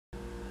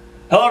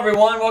Hello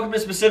everyone, welcome to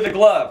Specific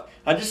Love.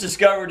 I just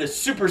discovered a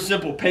super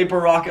simple paper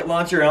rocket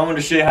launcher and I want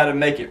to show you how to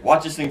make it.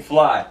 Watch this thing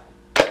fly.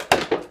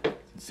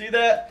 See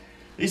that?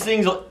 These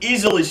things will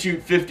easily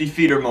shoot 50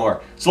 feet or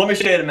more. So let me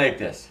show you how to make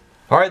this.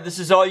 Alright, this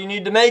is all you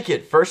need to make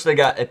it. First I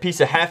got a piece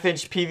of 1/2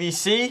 inch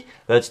PVC,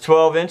 that's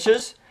 12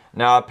 inches.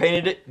 Now I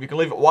painted it, you can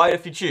leave it white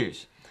if you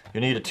choose. You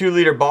need a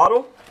 2-liter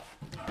bottle.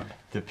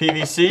 The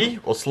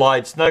PVC will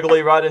slide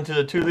snugly right into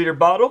the 2-liter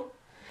bottle.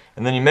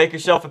 And then you make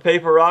yourself a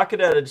paper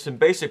rocket out of some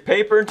basic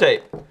paper and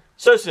tape.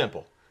 So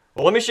simple.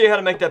 Well, let me show you how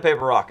to make that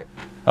paper rocket.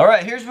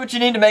 Alright, here's what you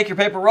need to make your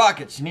paper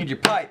rockets. You need your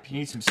pipe, you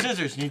need some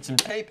scissors, you need some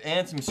tape,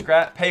 and some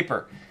scrap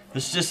paper.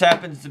 This just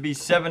happens to be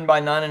 7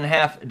 by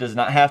 9.5. It does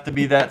not have to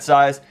be that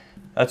size.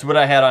 That's what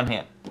I had on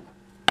hand.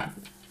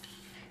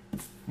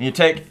 You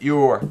take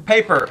your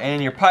paper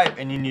and your pipe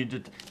and you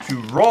need to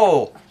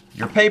roll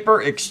your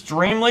paper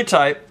extremely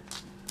tight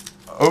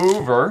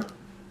over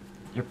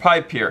your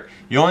pipe here.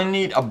 You only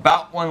need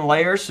about 1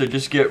 layer, so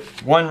just get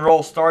 1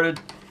 roll started.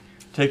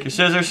 Take your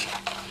scissors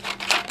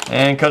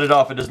and cut it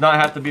off. It does not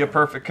have to be a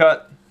perfect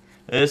cut.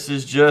 This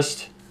is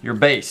just your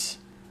base.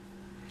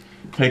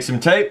 Take some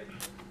tape,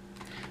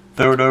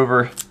 throw it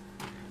over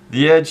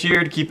the edge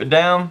here to keep it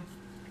down,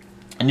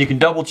 and you can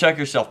double check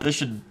yourself. This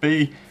should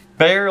be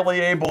barely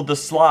able to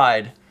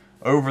slide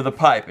over the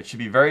pipe. It should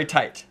be very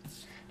tight.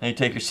 Now you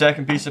take your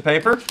second piece of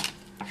paper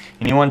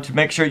and you want to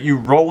make sure you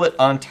roll it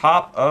on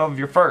top of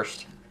your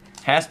first.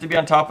 Has to be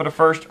on top of the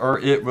first or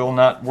it will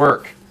not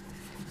work.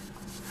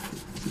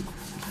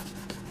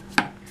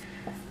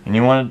 And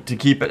you want to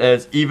keep it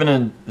as even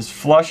and as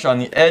flush on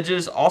the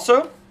edges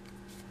also.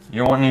 You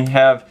don't want to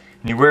have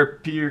any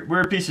weird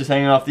pieces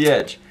hanging off the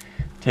edge.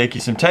 Take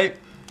you some tape,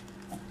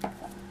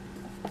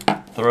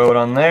 throw it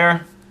on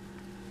there.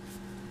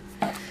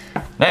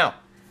 Now,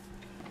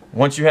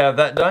 once you have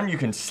that done, you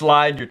can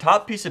slide your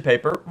top piece of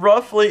paper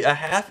roughly a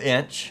 1/2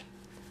 inch,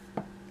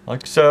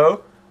 like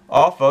so,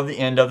 off of the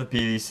end of the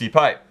PVC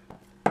pipe.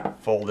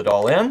 Fold it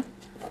all in.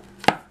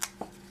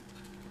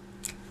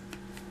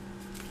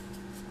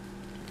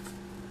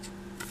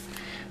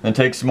 Then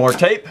take some more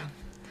tape,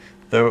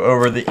 throw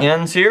over the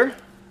ends here.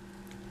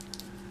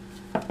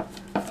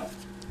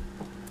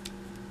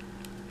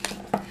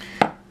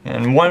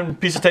 And 1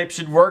 piece of tape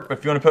should work, but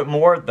if you want to put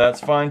more,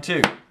 that's fine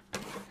too.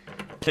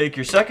 Take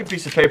your second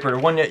piece of paper, the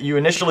one that you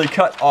initially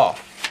cut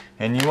off,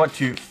 and you want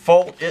to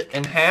fold it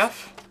in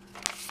half.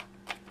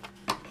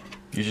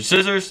 Use your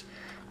scissors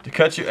to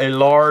cut you a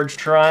large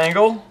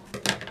triangle.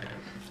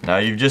 Now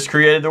you've just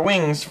created the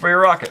wings for your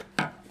rocket.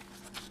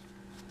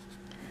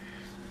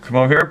 Come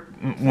over here.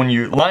 When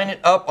you line it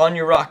up on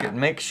your rocket,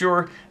 make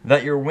sure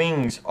that your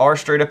wings are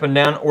straight up and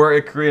down or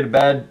it creates a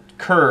bad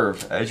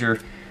curve as you're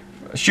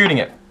shooting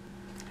it.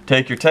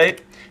 Take your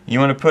tape. You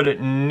want to put it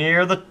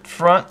near the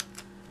front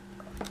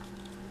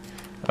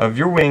of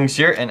your wings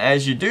here, and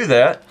as you do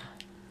that,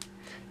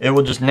 it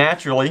will just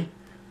naturally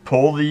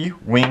pull the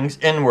wings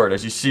inward,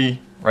 as you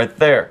see right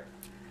there.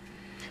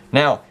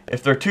 Now,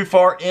 if they're too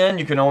far in,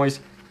 you can always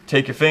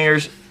take your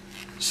fingers,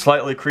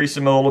 slightly crease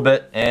them a little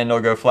bit, and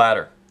they'll go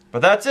flatter.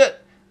 But that's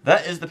it.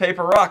 That is the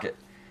paper rocket.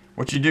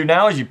 What you do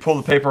now is you pull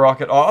the paper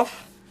rocket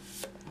off,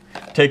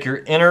 take your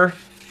inner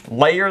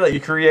layer that you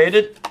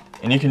created,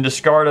 and you can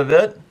discard of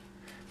it,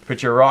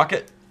 put your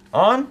rocket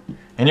on,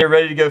 and you're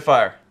ready to go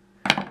fire.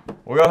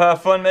 We'll go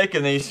have fun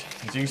making these.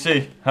 As you can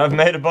see, I've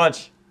made a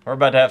bunch. We're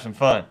about to have some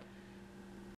fun.